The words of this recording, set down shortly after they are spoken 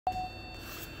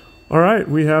All right,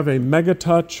 we have a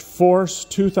megatouch Force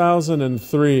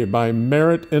 2003 by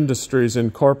Merit Industries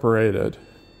Incorporated.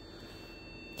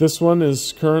 This one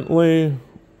is currently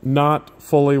not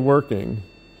fully working.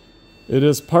 It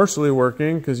is partially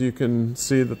working because you can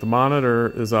see that the monitor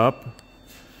is up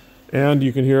and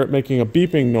you can hear it making a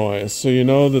beeping noise, so you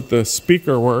know that the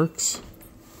speaker works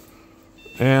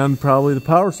and probably the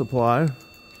power supply.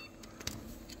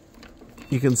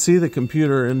 You can see the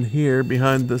computer in here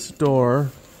behind this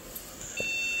door.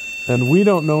 And we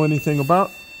don't know anything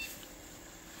about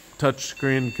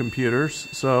touchscreen computers,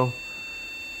 so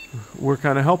we're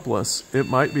kind of helpless. It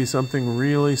might be something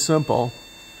really simple.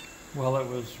 Well, it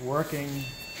was working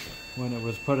when it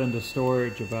was put into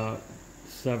storage about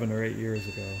 7 or 8 years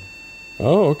ago.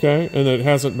 Oh, okay. And it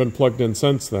hasn't been plugged in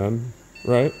since then,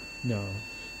 right? No.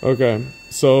 Okay.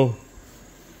 So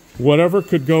whatever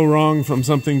could go wrong from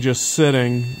something just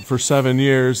sitting for 7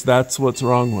 years, that's what's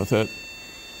wrong with it.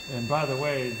 And by the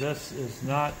way, this is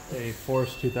not a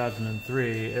Force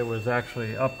 2003. It was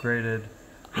actually upgraded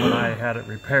when I had it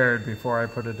repaired before I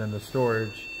put it into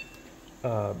storage.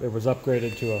 It was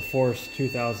upgraded to a Force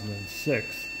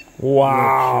 2006.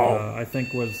 Wow. Which I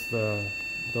think was the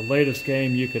latest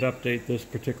game you could update this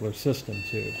particular system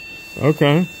to.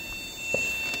 Okay.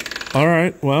 All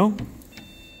right. Well,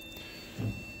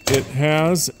 it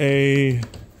has a...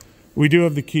 We do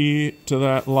have the key to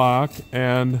that lock,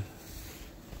 and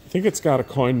I think it's got a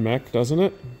coin mech, doesn't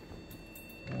it?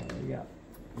 Yeah.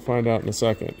 We'll find out in a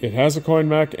second. It has a coin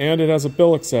mech and it has a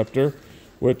bill acceptor,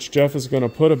 which Jeff is going to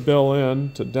put a bill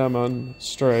in to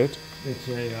demonstrate. It's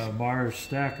a Mars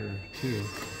stacker, too.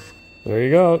 There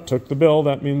you go. Took the bill.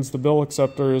 That means the bill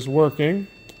acceptor is working.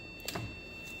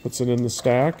 Puts it in the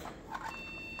stack.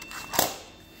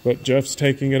 But Jeff's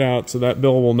taking it out, so that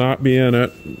bill will not be in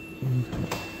it.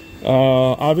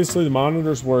 Obviously the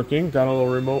monitor's working. Got a little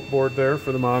remote board there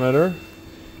for the monitor.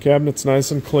 Cabinet's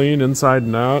nice and clean inside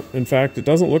and out. In fact, it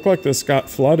doesn't look like this got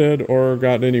flooded or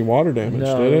got any water damage,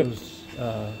 did it?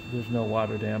 There's no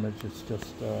water damage. It's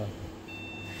just...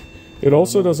 It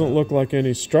also doesn't look like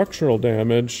any structural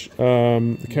damage.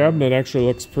 The cabinet actually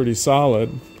looks pretty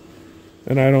solid.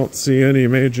 And I don't see any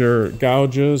major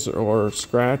gouges or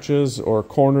scratches or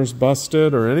corners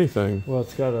busted or anything. Well,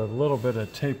 it's got a little bit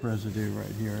of tape residue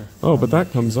right here. Oh, but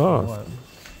that comes off.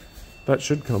 That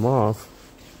should come off.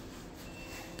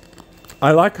 I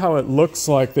like how it looks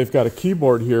like they've got a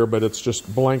keyboard here, but it's just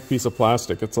a blank piece of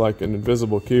plastic. It's like an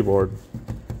invisible keyboard.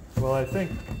 Well, I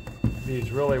think these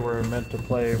really were meant to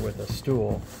play with a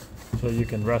stool, so you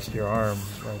can rest your arm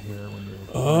right here when you're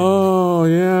playing. Oh,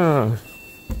 yeah.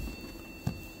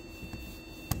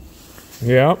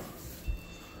 Yep.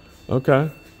 Okay.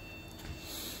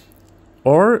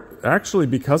 Or actually,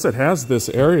 because it has this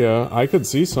area, I could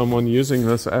see someone using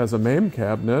this as a MAME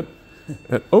cabinet.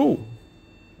 And, oh,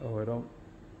 it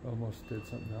almost did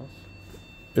something else.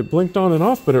 It blinked on and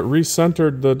off, but it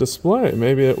recentered the display.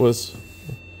 Maybe it was...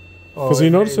 Because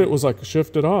you noticed it was like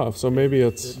shifted off, so maybe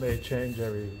it's... It may change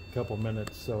every couple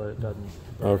minutes so it doesn't...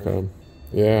 Okay.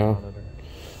 Yeah.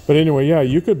 But anyway, yeah,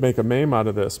 you could make a MAME out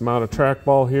of this. Mount a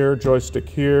trackball here, joystick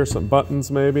here, some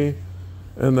buttons maybe,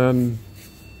 and then,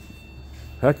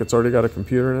 heck, it's already got a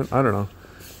computer in it. I don't know.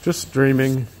 Just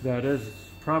streaming. That is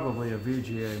probably a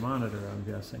VGA monitor, I'm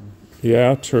guessing.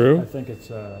 Yeah, true. I think it's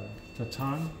a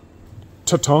Tatong.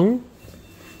 Tatong?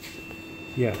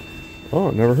 Yeah. Oh,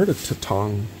 I've never heard of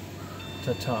Tatong.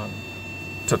 Tatong.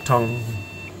 Tatong.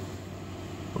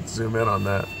 Let's zoom in on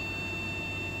that.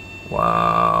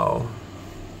 Wow.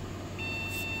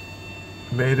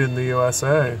 Made in the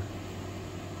USA.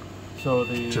 So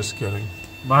the just kidding.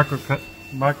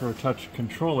 Micro touch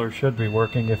controller should be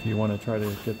working if you want to try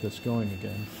to get this going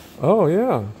again. Oh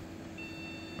yeah.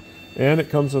 And it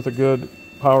comes with a good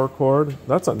power cord.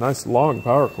 That's a nice long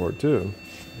power cord too.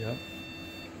 Yep.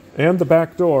 And the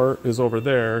back door is over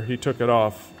there. He took it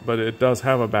off, but it does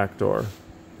have a back door.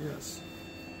 Yes.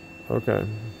 Okay.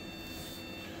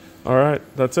 All right,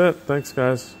 that's it. Thanks,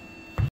 guys.